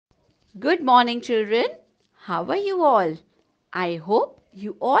Good morning, children. How are you all? I hope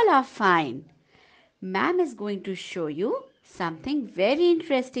you all are fine. Ma'am is going to show you something very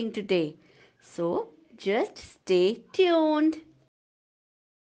interesting today. So just stay tuned.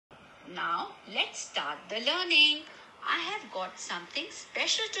 Now let's start the learning. I have got something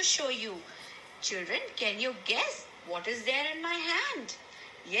special to show you. Children, can you guess what is there in my hand?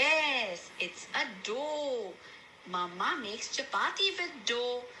 Yes, it's a dough. Mama makes chapati with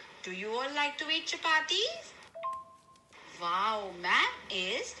dough. Do you all like to eat chapatis? Wow, ma'am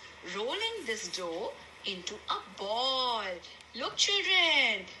is rolling this dough into a ball. Look,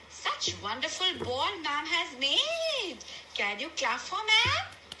 children, such wonderful ball ma'am has made. Can you clap for ma'am?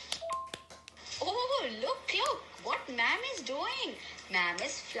 Oh, look, what ma'am is doing. Ma'am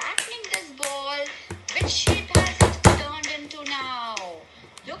is flattening this ball. Which shape has it turned into now?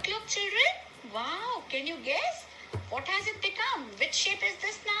 Look, children. Wow, can you guess? What has it become? Which shape is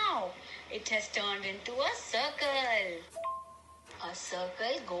this now? It has turned into a circle. A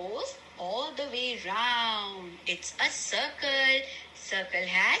circle goes all the way round. It's a circle. Circle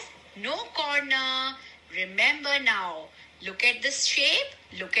has no corner. Remember now, look at this shape.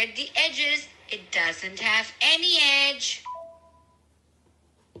 Look at the edges. It doesn't have any edge.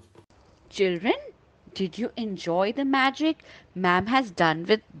 Children, did you enjoy the magic ma'am has done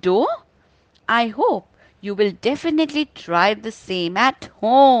with dough? I hope you will definitely try the same at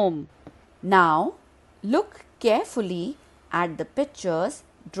home. Now, look carefully at the pictures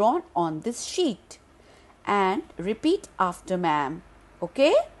drawn on this sheet and repeat after ma'am.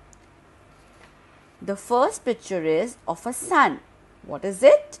 Okay? The first picture is of a sun. What is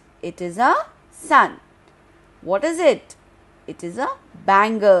it? It is a sun. What is it? It is a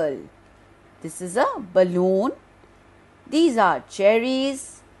bangle. This is a balloon. These are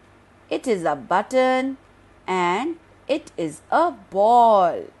cherries. It is a button and it is a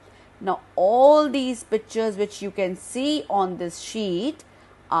ball. Now all these pictures which you can see on this sheet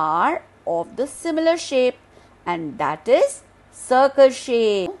are of the similar shape, and that is circle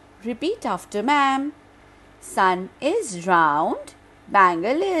shape. Repeat after ma'am. Sun is round,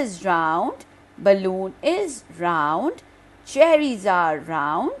 bangle is round, balloon is round, cherries are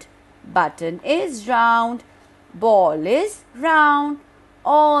round, button is round, ball is round.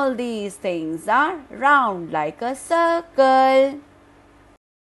 All these things are round like a circle.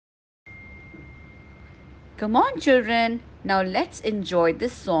 Come on, children. Now let's enjoy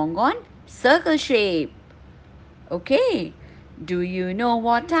this song on circle shape. Okay. Do you know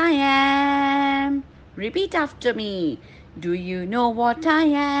what I am? Repeat after me. Do you know what I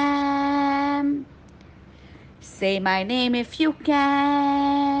am? Say my name if you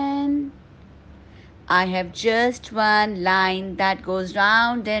can. I have just one line that goes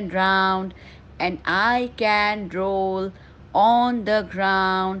round and round, and I can roll on the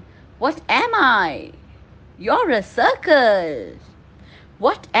ground. What am I? You're a circle.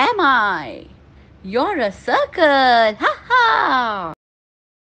 What am I? You're a circle. Ha ha!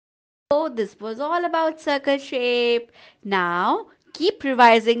 So this was all about circle shape. Now keep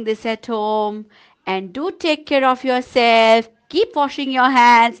revising this at home and do take care of yourself. Keep washing your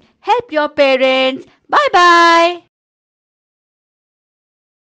hands. Help your parents. Bye bye.